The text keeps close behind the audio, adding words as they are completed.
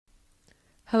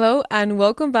Hello and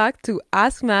welcome back to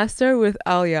Ask Master with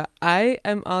Alia. I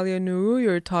am Alia Nuru,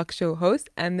 your talk show host,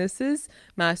 and this is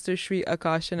Master Shri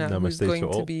Akashana, who's Namaste going to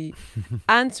to all. be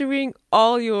answering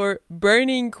all your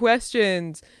burning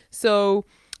questions. So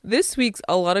this week's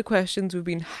a lot of questions we've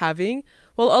been having.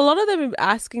 Well, a lot of them have been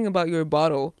asking about your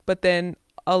bottle, but then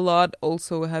a lot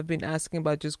also have been asking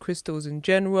about just crystals in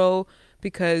general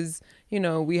because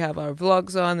we have our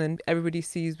vlogs on and everybody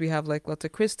sees we have like lots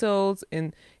of crystals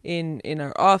in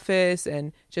our office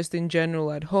and just in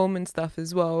general at home and stuff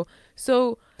as well.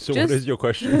 So So just, what is your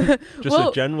question? Just well,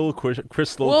 a general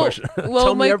crystal well, question. well,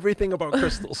 Tell me my- everything about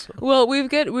crystals. well, we're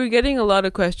getting a lot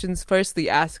of questions. Firstly,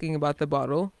 asking about the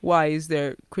bottle. Why is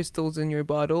there crystals in your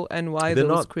bottle, and why They're those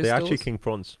not. crystals? They're actually king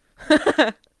prawns.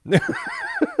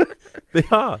 They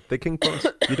are. They're king prawns.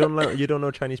 You don't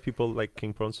know Chinese people like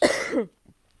king prawns.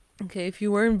 Okay, if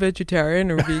you weren't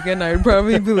vegetarian or vegan, I'd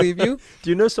probably believe you. Do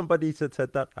you know somebody that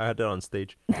said that? I had it on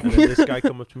stage, and then this guy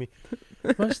come up to me,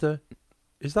 Master,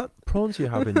 is that prawns you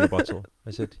have in your bottle?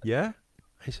 I said, yeah.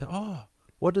 He said, oh,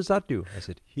 what does that do? I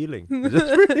said, healing.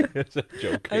 It's a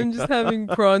joke. I'm just having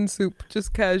prawn soup,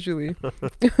 just casually.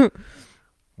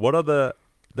 What are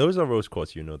those are rose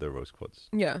quartz. You know they're rose quartz.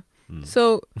 Yeah. Mm.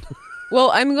 So,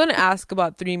 well, I'm going to ask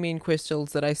about three main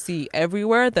crystals that I see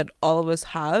everywhere that all of us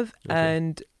have. Okay.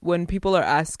 And when people are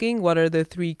asking, what are the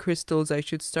three crystals I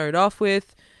should start off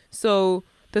with? So,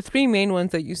 the three main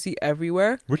ones that you see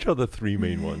everywhere. Which are the three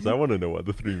main ones? I want to know what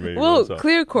the three main Well, ones are.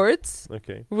 clear quartz,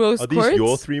 Okay. rose Are these quartz.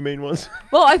 your three main ones?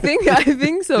 Well, I think so.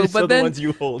 These are But the then, ones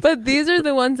you hold. but these are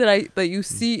the ones that you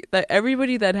see that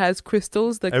everybody that has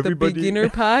crystals, like Everybody- the beginner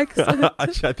packs.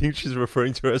 Actually, I think she's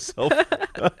referring to herself.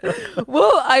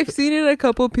 Well, I've seen it at a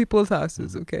couple people's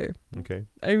houses. Okay, Okay,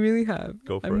 I really have.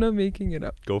 go for I'm it. not making it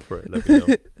up. Go for it. Let me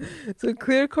know. So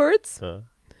clear quartz, Uh,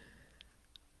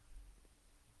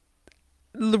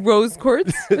 rose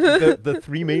quartz. the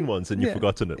three main ones, and you've Yeah.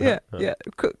 forgotten it. Yeah, huh? yeah.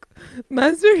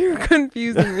 Master, you're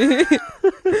confusing me.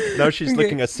 Now she's Okay.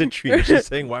 looking at citrine. She's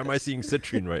saying, "Why am I seeing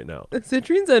citrine right now?"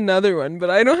 Citrine's another one, but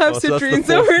I don't have Oh, so that's the citrine,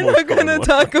 so fourth we're most not gonna common one.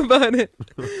 talk about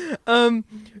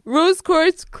it. Rose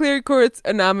quartz, clear quartz,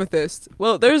 and amethyst.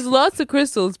 Well, there's lots of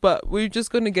crystals, but we're just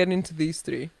gonna get into these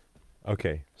three.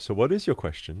 Okay. So, what is your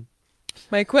question?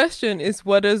 My question is,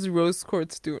 what does rose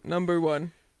quartz do? Number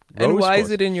one, and Rose why quartz.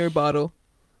 is it in your bottle?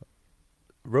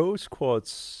 Rose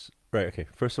quartz. Right. Okay.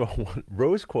 First of all,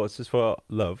 rose quartz is for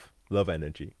love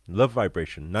energy, love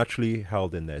vibration, naturally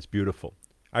held in there. It's beautiful.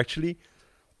 Actually,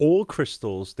 all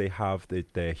crystals, they have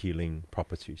their healing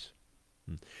properties.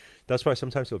 That's why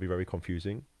sometimes it'll be very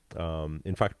confusing.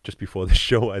 In fact, just before the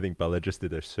show, I think Bella just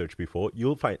did a search before.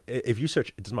 You'll find, if you search,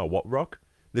 it doesn't matter what rock,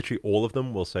 literally all of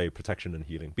them will say protection and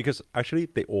healing, because actually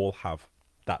they all have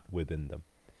that within them.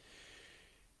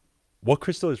 What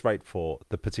crystal is right for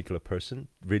the particular person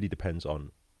really depends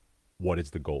on what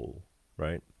is the goal,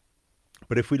 right?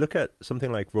 But if we look at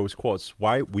something like rose quartz,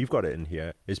 why we've got it in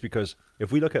here is because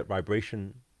if we look at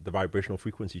vibration, the vibrational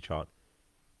frequency chart,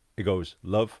 it goes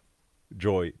love,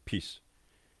 joy, peace.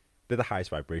 They're the highest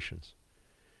vibrations.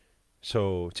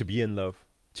 So to be in love,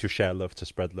 to share love, to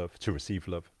spread love, to receive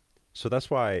love. So that's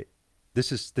why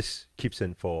this keeps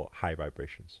in for high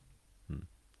vibrations.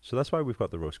 So that's why we've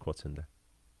got the rose quartz in there.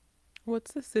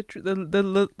 What's the citrine?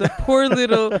 The poor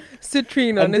little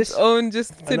citrine on And its this- own,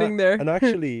 just sitting there. And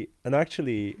actually,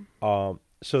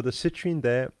 so the citrine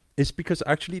there is because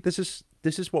actually this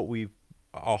is what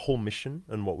our whole mission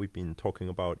and what we've been talking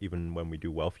about even when we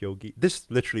do Wealth Yogi. This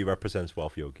literally represents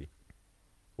Wealth Yogi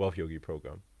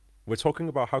program. We're talking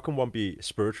about how can one be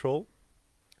spiritual,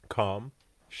 calm,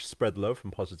 spread love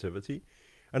and positivity,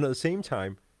 and at the same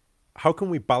time, how can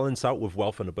we balance out with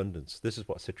wealth and abundance? This is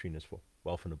what citrine is for,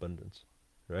 wealth and abundance,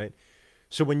 right?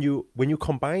 So when you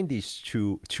combine these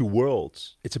two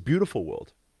worlds, it's a beautiful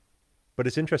world. But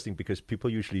it's interesting because people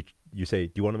usually, you say,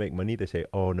 do you want to make money? They say,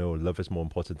 oh no, love is more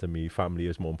important to me, family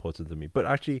is more important to me. But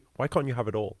actually, why can't you have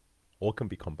it all? All can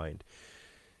be combined.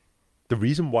 The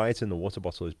reason why it's in the water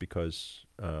bottle is because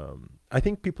I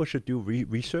think people should do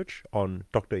research on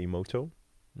Dr. Emoto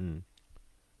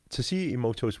to see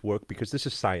Emoto's work, because this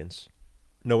is science,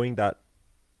 knowing that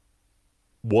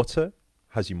water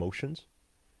has emotions.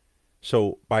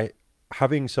 So by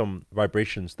having some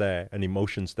vibrations there and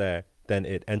emotions there, then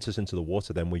it enters into the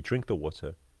water. Then we drink the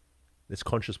water. It's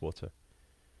conscious water.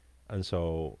 And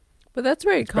so But that's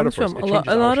where it it's better comes for us. from. It A changes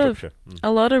our lot of structure.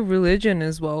 a lot of religion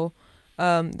as well.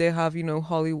 They have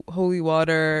holy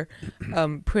water,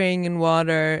 praying in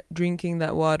water, drinking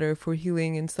that water for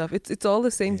healing and stuff. It's all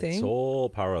the same It's thing. all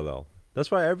parallel. That's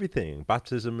why everything.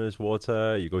 Baptism is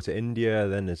water. You go to India,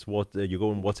 then it's water. You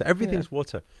go in water. Everything's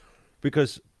water.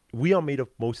 Because we are made of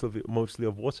mostly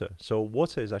of water. So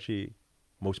water is actually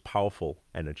most powerful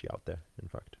energy out there, in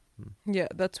fact. Yeah,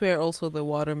 that's where also the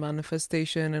water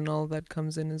manifestation and all that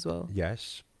comes in as well.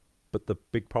 Yes, but the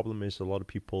big problem is a lot of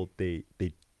people they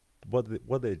what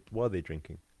are they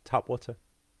drinking? Tap water,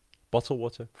 bottled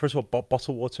water. First of all,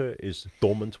 bottled water is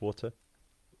dormant water.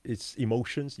 It's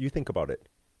emotions. You think about it.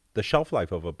 The shelf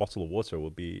life of a bottle of water it'll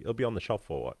be on the shelf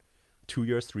for what, 2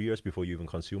 years, 3 years before you even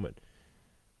consume it.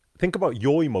 Think about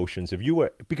your emotions if you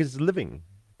were, because it's living.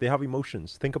 They have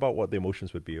emotions. Think about what the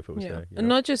emotions would be if it was there. And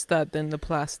not just that, then the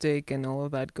plastic and all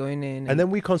of that going in. And then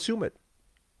we consume it.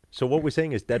 So what we're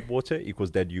saying is dead water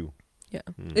equals dead you. Yeah.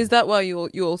 Is that why you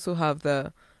also have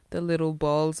the little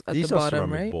balls at These the are bottom,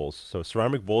 ceramic right? balls. So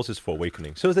ceramic balls is for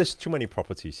awakening. So there's too many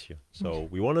properties here. So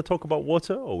we want to talk about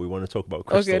water or we want to talk about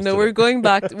crystals? Okay, no, today? we're going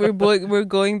back. We're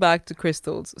going back to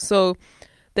crystals. So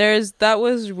that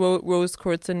was rose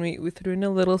quartz, and we threw in a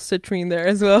little citrine there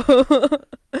as well.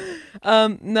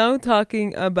 Now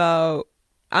talking about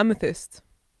amethyst,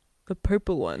 the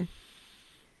purple one.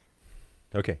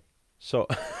 Okay. So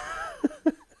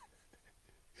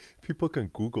people can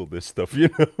Google this stuff, you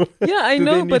know. Yeah, I Do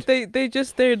know, they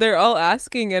but they're all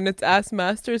asking, and it's Ask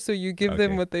Master, so you give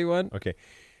them Okay. what they want. Okay.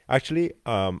 Actually,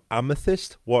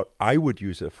 amethyst, what I would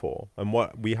use it for, and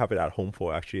what we have it at home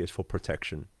for, actually, is for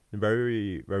protection.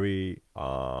 Very, very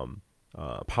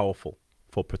powerful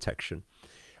for protection.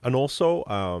 And also,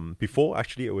 before,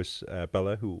 actually, it was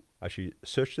Bella who actually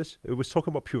searched this. It was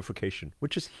talking about purification,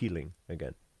 which is healing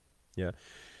again. Yeah.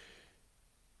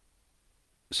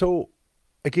 So,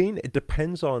 again, it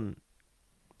depends on.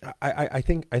 I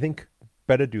think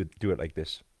better do it like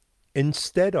this.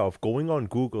 Instead of going on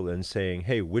Google and saying,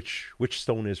 "Hey, which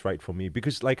stone is right for me?"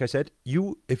 Because, like I said,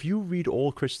 if you read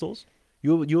all crystals,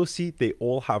 you'll see they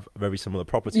all have very similar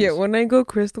properties. Yeah, when I go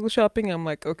crystal shopping, I'm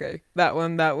like, okay, that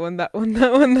one, that one, that one,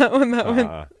 that one, that one, that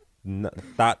one.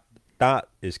 That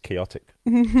is chaotic.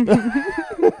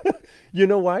 You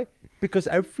know why? Because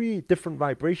every different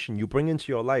vibration you bring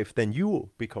into your life, then you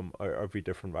become every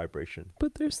different vibration.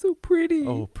 But they're so pretty.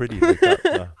 Oh, pretty like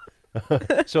that.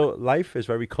 So life is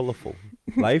very colorful.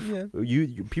 Life, Yeah.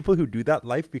 you people who do that,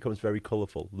 life becomes very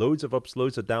colorful. Loads of ups,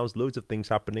 loads of downs, loads of things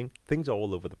happening. Things are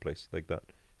all over the place like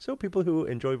that. So people who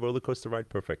enjoy roller coaster ride,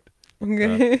 perfect.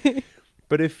 Okay.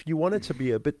 But if you want it to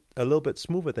be a little bit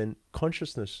smoother, then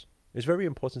consciousness is very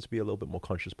important to be a little bit more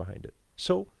conscious behind it.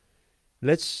 So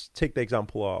let's take the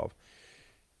example of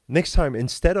next time,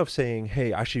 instead of saying,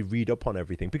 hey, actually read up on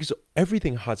everything, because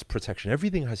everything has protection,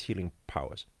 everything has healing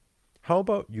powers. How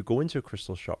about you go into a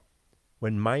crystal shop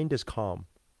when mind is calm?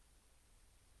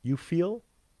 You feel,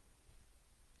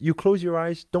 you close your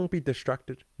eyes, don't be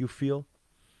distracted. You feel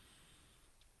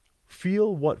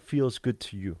what feels good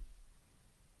to you.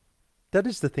 That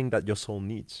is the thing that your soul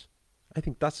needs. I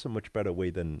think that's a much better way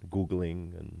than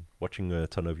Googling and watching a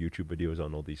ton of YouTube videos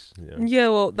on all these. Yeah,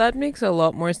 well, that makes a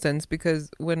lot more sense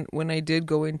because when I did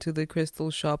go into the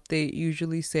crystal shop, they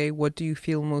usually say, what do you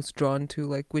feel most drawn to?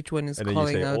 Like, which one is And then you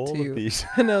calling say out all to of you? these.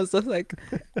 And I was just like,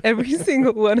 every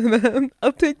single one of them.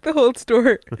 I'll take the whole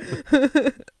store.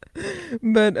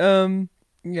 But,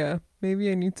 yeah, maybe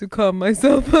I need to calm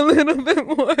myself a little bit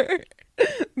more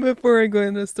before I go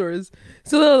in the stores.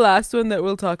 So the last one that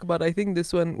we'll talk about, I think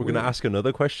this one... We're going to ask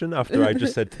another question after I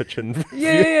just said touch and...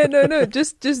 Yeah, no,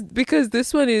 just because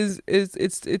this one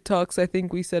it talks, I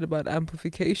think we said about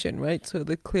amplification, right? So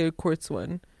the clear quartz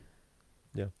one.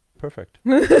 Yeah, perfect.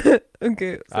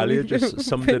 Okay. So Alia just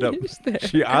summed it up.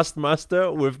 She asked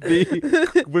Master with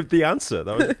the answer.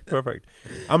 That was perfect.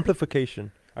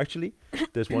 Amplification. Actually,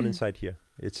 there's one inside here.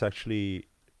 It's actually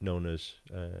known as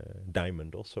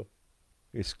diamond also.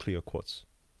 It's clear quartz.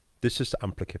 This is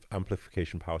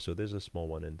amplification power. So there's a small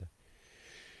one in there.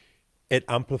 It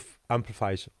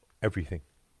amplifies everything,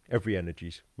 every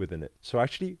energies within it. So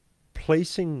actually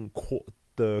placing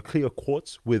the clear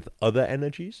quartz with other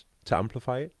energies to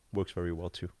amplify it works very well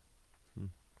too.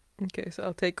 Okay, so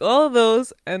I'll take all of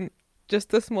those and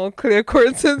just a small clear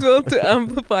quartz as well to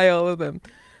amplify all of them.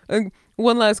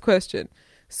 One last question.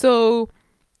 So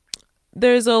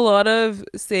there's a lot of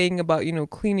saying about,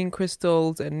 cleaning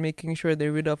crystals and making sure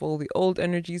they're rid of all the old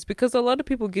energies because a lot of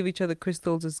people give each other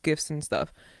crystals as gifts and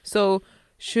stuff. So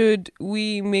should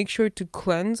we make sure to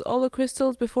cleanse all the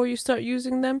crystals before you start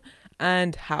using them,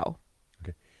 and how?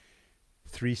 Okay.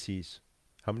 3 C's.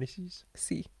 How many C's?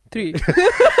 3.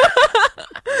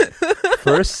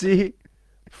 First C,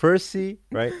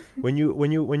 right? When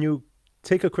you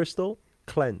take a crystal,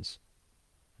 cleanse.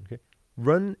 Okay.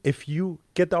 If you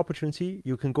get the opportunity,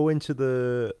 you can go into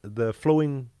the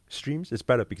flowing streams. It's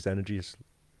better because energy is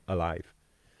alive.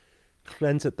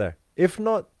 Cleanse it there. If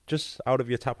not, just out of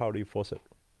your tap, out of your faucet,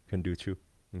 can do too.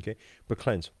 Okay, but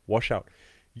cleanse, wash out.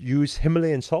 Use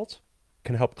Himalayan salt,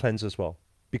 can help cleanse as well,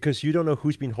 because you don't know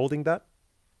who's been holding that.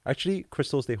 Actually,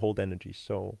 crystals, they hold energy.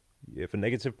 So if a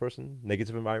negative person,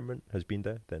 negative environment has been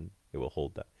there, then it will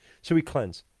hold that. So we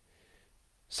cleanse.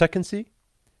 Second C,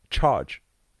 charge.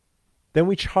 Then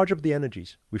we charge up the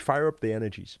energies. We fire up the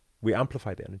energies. We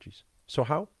amplify the energies. So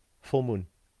how? Full moon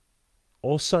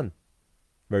or sun.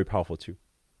 Very powerful too,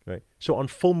 right? So on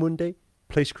full moon day,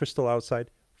 place crystal outside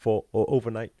for or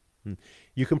overnight.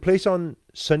 You can place on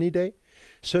sunny day.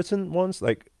 Certain ones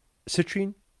like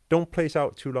citrine, don't place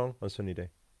out too long on sunny day.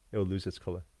 It will lose its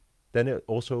color. Then it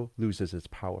also loses its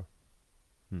power.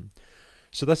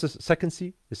 So that's the second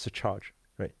C, is to charge,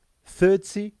 right? Third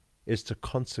C is to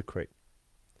consecrate.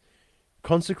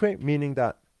 Consecrate meaning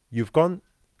that you've gone,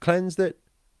 cleansed it,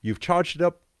 you've charged it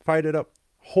up, fired it up,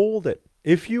 hold it.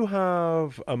 If you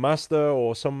have a master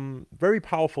or some very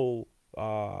powerful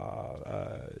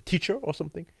teacher or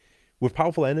something with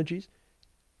powerful energies,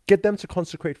 get them to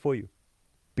consecrate for you,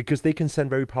 because they can send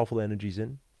very powerful energies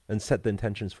in and set the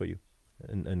intentions for you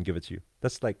and give it to you.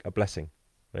 That's like a blessing,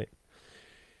 right?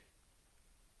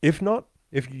 If not,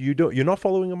 if you're not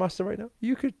following a master right now,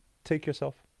 you could take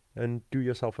yourself and do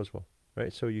yourself as well,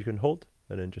 right? So you can hold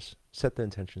and then just set the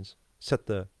intentions, set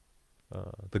the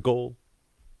goal,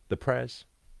 the prayers,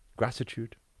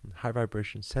 gratitude, high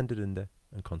vibration, send it in there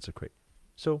and consecrate.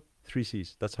 So 3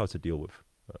 C's, that's how to deal with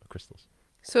crystals.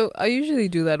 So I usually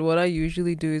do that. What I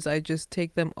usually do is I just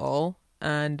take them all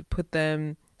and put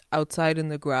them outside in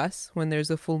the grass when there's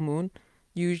a full moon.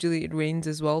 Usually it rains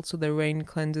as well, so the rain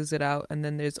cleanses it out, and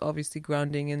then there's obviously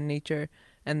grounding in nature,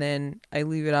 and then I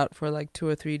leave it out for like 2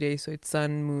 or 3 days, so it's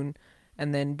sun, moon,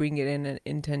 and then bring it in an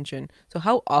intention. So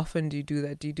how often do you do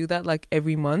that? Do you do that like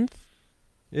every month?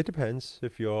 It depends.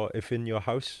 If in your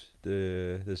house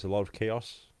there's a lot of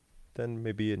chaos, then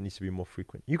maybe it needs to be more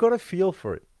frequent. You gotta feel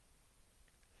for it.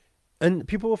 And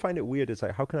people will find it weird. It's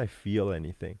like, how can I feel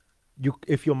anything?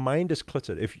 If your mind is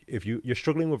cluttered, if you're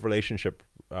struggling with relationship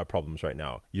problems right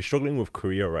now, you're struggling with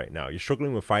career right now, you're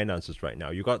struggling with finances right now,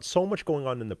 you got so much going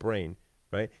on in the brain,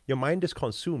 right? Your mind is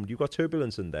consumed. You got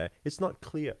turbulence in there. It's not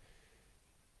clear.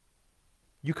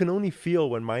 You can only feel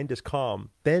when mind is calm.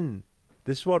 Then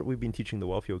this is what we've been teaching the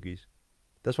wealth yogis.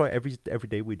 That's why every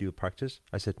day we do practice,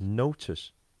 I said,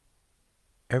 notice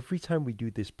every time we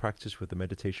do this practice with the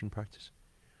meditation practice,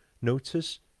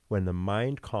 notice when the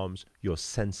mind calms, your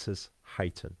senses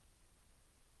heighten.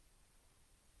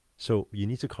 So you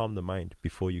need to calm the mind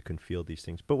before you can feel these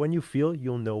things. But when you feel,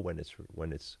 you'll know when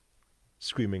it's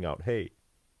screaming out, hey,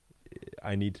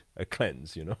 I need a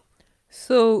cleanse, you know?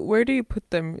 So where do you put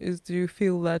them? Do you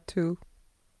feel that too?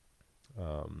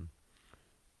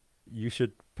 You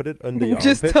should put it under your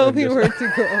just armpit. tell me where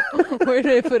to go. Where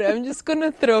do I put it? I'm just going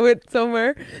to throw it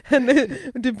somewhere, and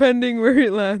then depending where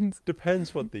it lands.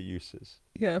 Depends what the use is.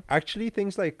 Yeah. Actually,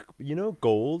 things like,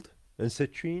 gold and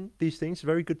citrine, these things,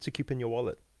 very good to keep in your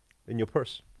wallet, in your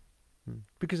purse,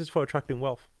 because it's for attracting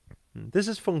wealth. This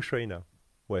is feng shui now,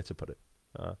 where to put it.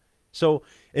 So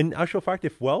in actual fact,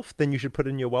 if wealth, then you should put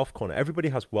it in your wealth corner. Everybody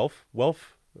has wealth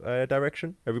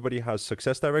direction. Everybody has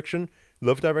success direction,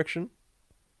 love direction.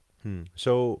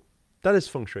 So that is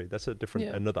feng shui. That's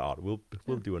another art. We'll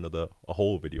do a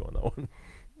whole video on that one.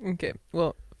 Okay.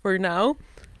 Well, for now,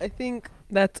 I think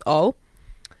that's all.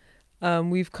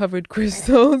 We've covered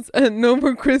crystals, and no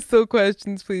more crystal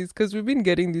questions, please, because we've been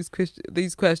getting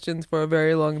these questions for a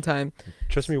very long time.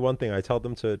 Trust me, one thing, I tell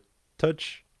them to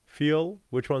touch, feel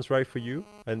which one's right for you,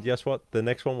 and guess what? The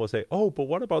next one will say, "Oh, but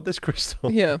what about this crystal?"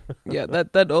 Yeah,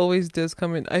 that always does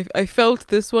come in. I felt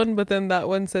this one, but then that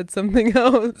one said something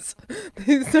else.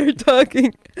 They start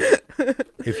talking.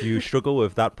 If you struggle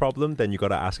with that problem, then you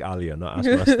gotta ask Alia, not ask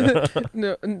Master.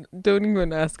 No, don't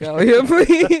even ask Alia,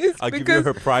 please. I'll give you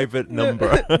her private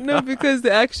number. No, because they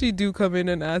actually do come in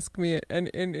and ask me, and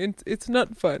it's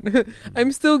not fun.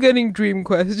 I'm still getting dream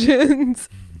questions.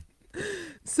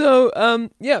 So,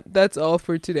 that's all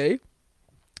for today.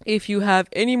 If you have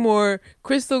any more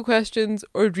crystal questions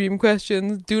or dream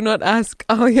questions, do not ask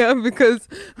Alia, because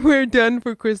we're done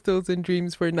for crystals and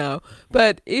dreams for now.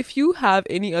 But if you have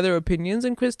any other opinions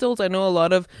on crystals, I know a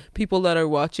lot of people that are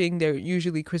watching, they're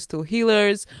usually crystal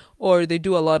healers, or they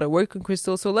do a lot of work on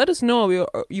crystals. So let us know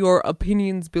your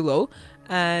opinions below,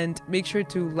 and make sure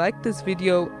to like this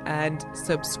video and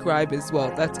subscribe as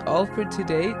well. That's all for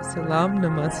today. Salam,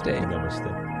 namaste.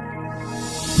 Namaste.